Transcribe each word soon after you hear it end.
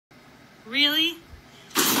Really?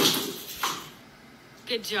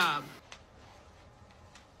 Good job.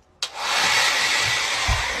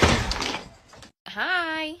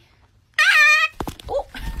 Hi. Oh.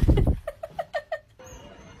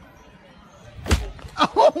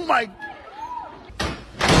 Oh my.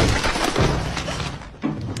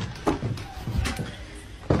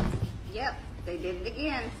 Yep, they did it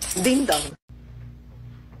again. Ding dong.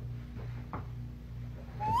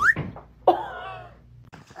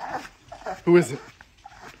 Who is it?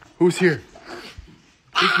 Who's here?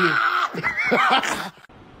 Who's here?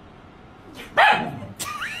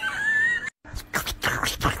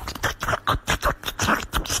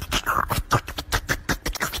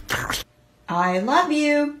 I love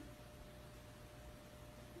you.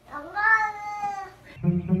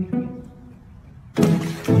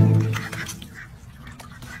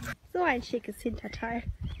 So ein schickes Hinterteil.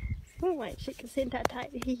 So ein schickes Hinterteil.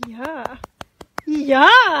 Ja.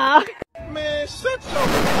 Ja. Man, shut your...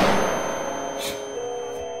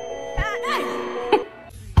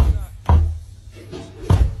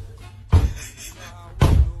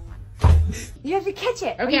 You have to catch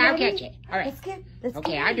it. Okay, I'll catch it. All right. Let's get. Let's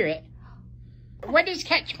Okay, get I'll do it. What does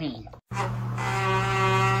catch mean?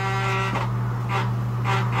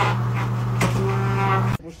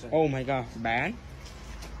 Oh my god, bad?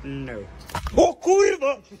 No. Oh,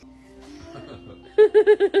 kurwa!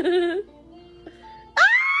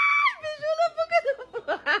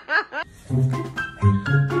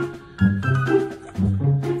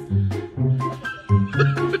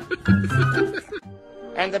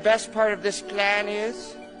 And the best part of this plan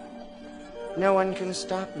is, no one can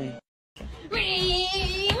stop me.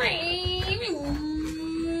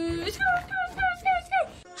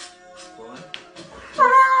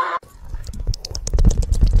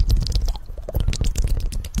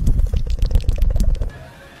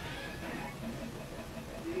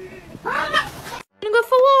 I'm gonna go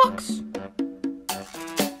for walks.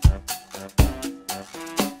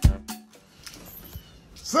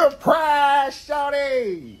 Surprise,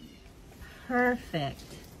 shawty! Perfect.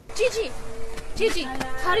 Gigi,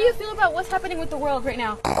 how do you feel about what's happening with the world right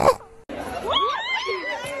now?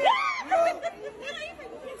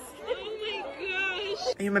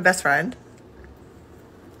 Are you my best friend?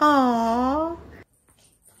 Aww.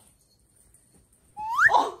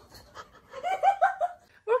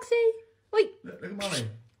 Roxy, wait. Look at mommy.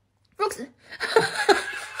 Roxy.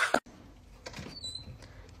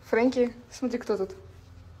 Фрэнки, смотри, кто тут.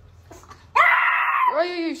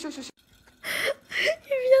 Ой-ой-ой, все.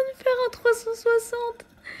 Il vient de faire un 360.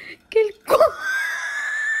 Quel con.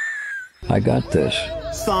 I got this.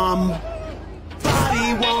 Somebody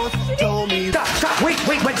once told me... Stop! Wait!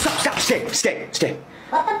 Stop! Stay!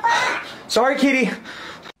 Sorry, kitty.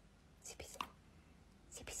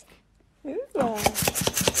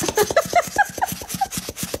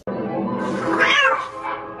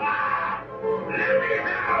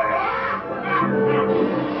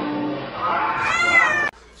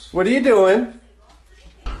 What are you doing?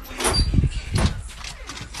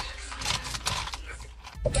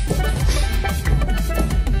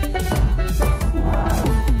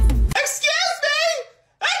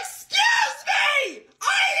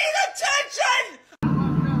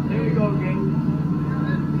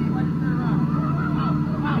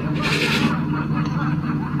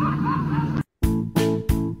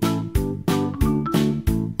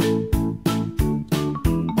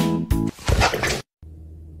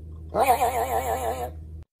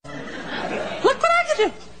 Look what I can do.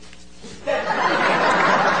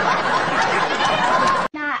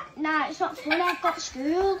 Nah, it's not fun. I've got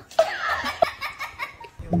school.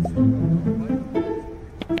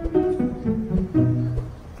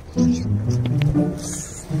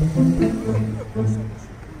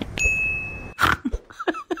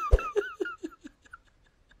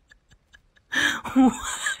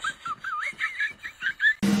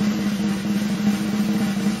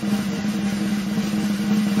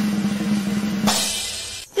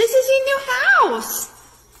 This is your new house.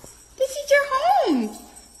 This is your home.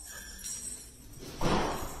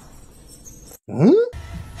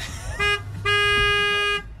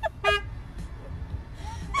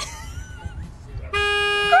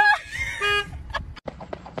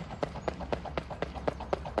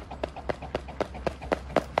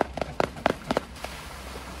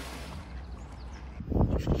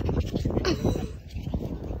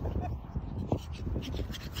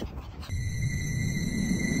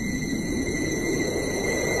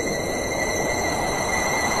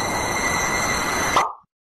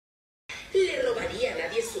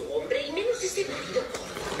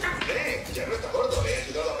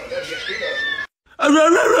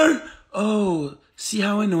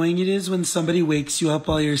 annoying it is when somebody wakes you up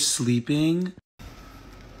while you're sleeping?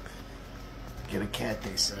 Get a cat,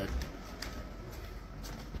 they said.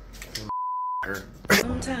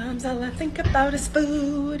 Sometimes all I think about is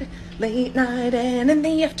food, late night and in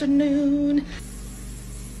the afternoon.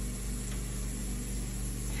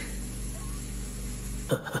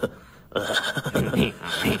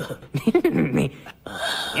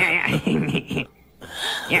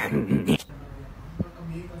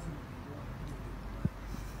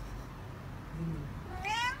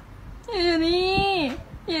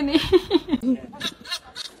 Ini.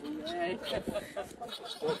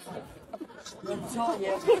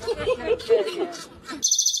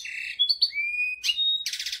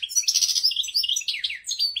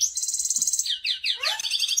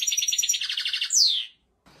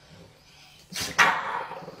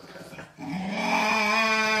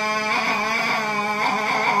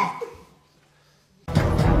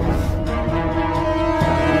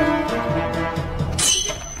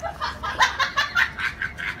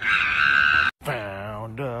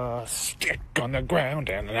 Found a stick on the ground,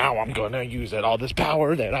 and now I'm gonna use it. All this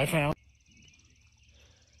power that I found.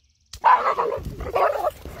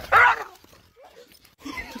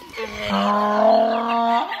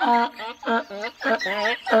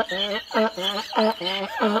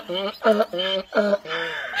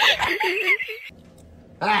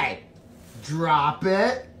 Hey, drop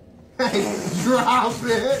it. Hey, drop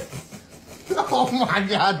it. Oh my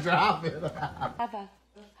God, drop it. High five.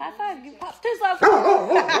 High five. You pop too slow.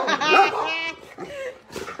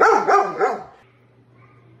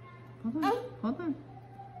 Hold on.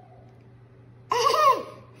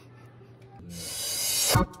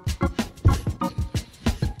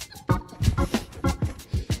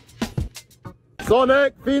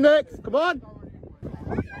 Sonic, Phoenix, come on.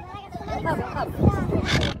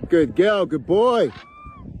 Good girl, good boy.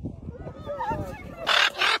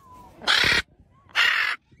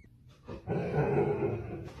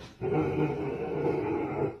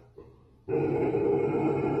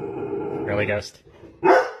 Really, Ghost?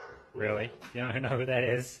 Really? You don't know who that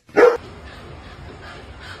is?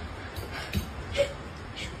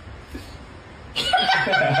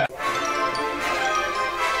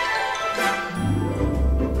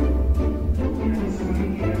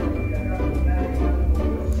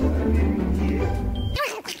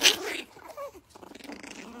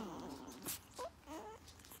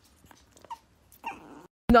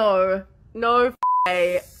 No, no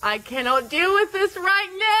way. I cannot deal with this right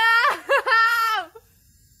now.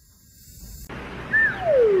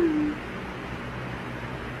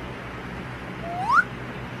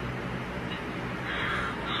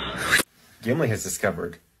 Gimli has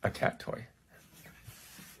discovered a cat toy.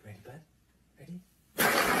 Ready, bud? Ready?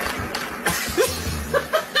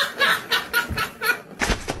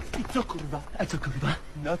 It's a kurwa, it's a kurva,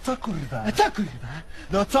 not a kurva, it's a kurva,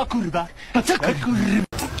 not a kurva, it's a kurva.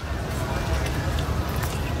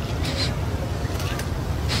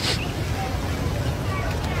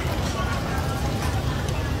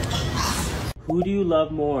 Who do you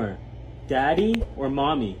love more, Daddy or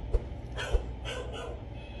Mommy?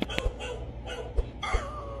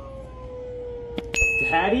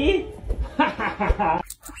 Daddy?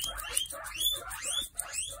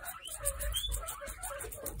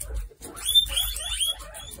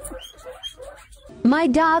 My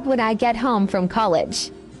dog when I get home from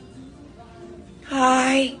college.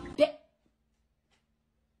 Hi.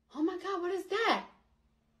 Oh my God, what is that?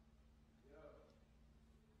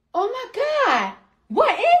 Oh my God,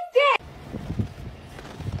 what is that?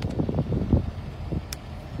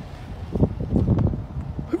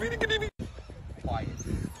 Quiet.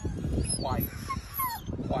 Quiet.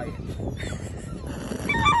 Quiet.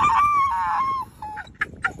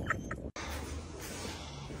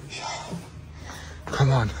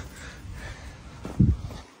 Come on.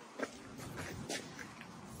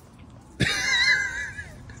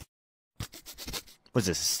 Was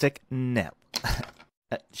this a stick? No.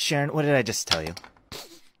 Sharon, what did I just tell you?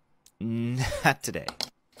 Not today.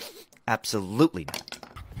 Absolutely not.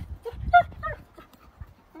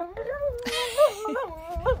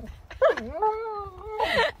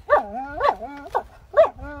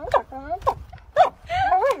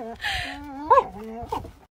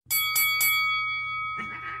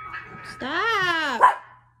 Stop!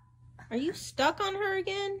 Are you stuck on her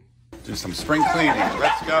again? Do some spring cleaning.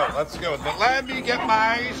 Let's go. Let's go. But let me get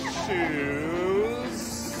my shoes.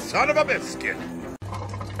 Son of a biscuit.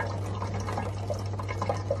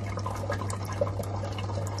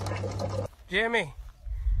 Jimmy,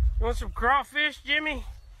 you want some crawfish, Jimmy?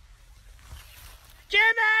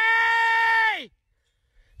 Jimmy!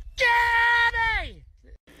 Jimmy!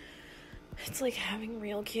 It's like having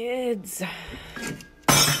real kids.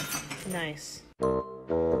 Nice.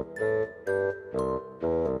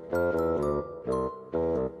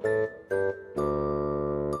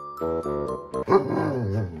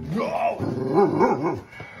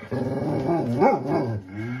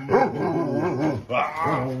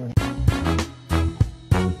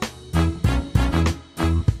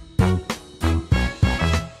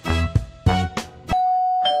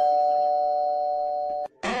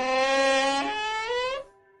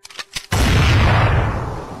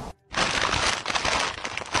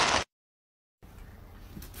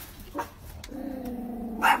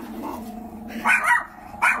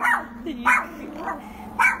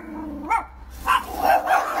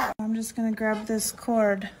 I'm just gonna grab this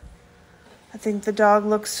cord. I think the dog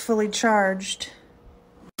looks fully charged.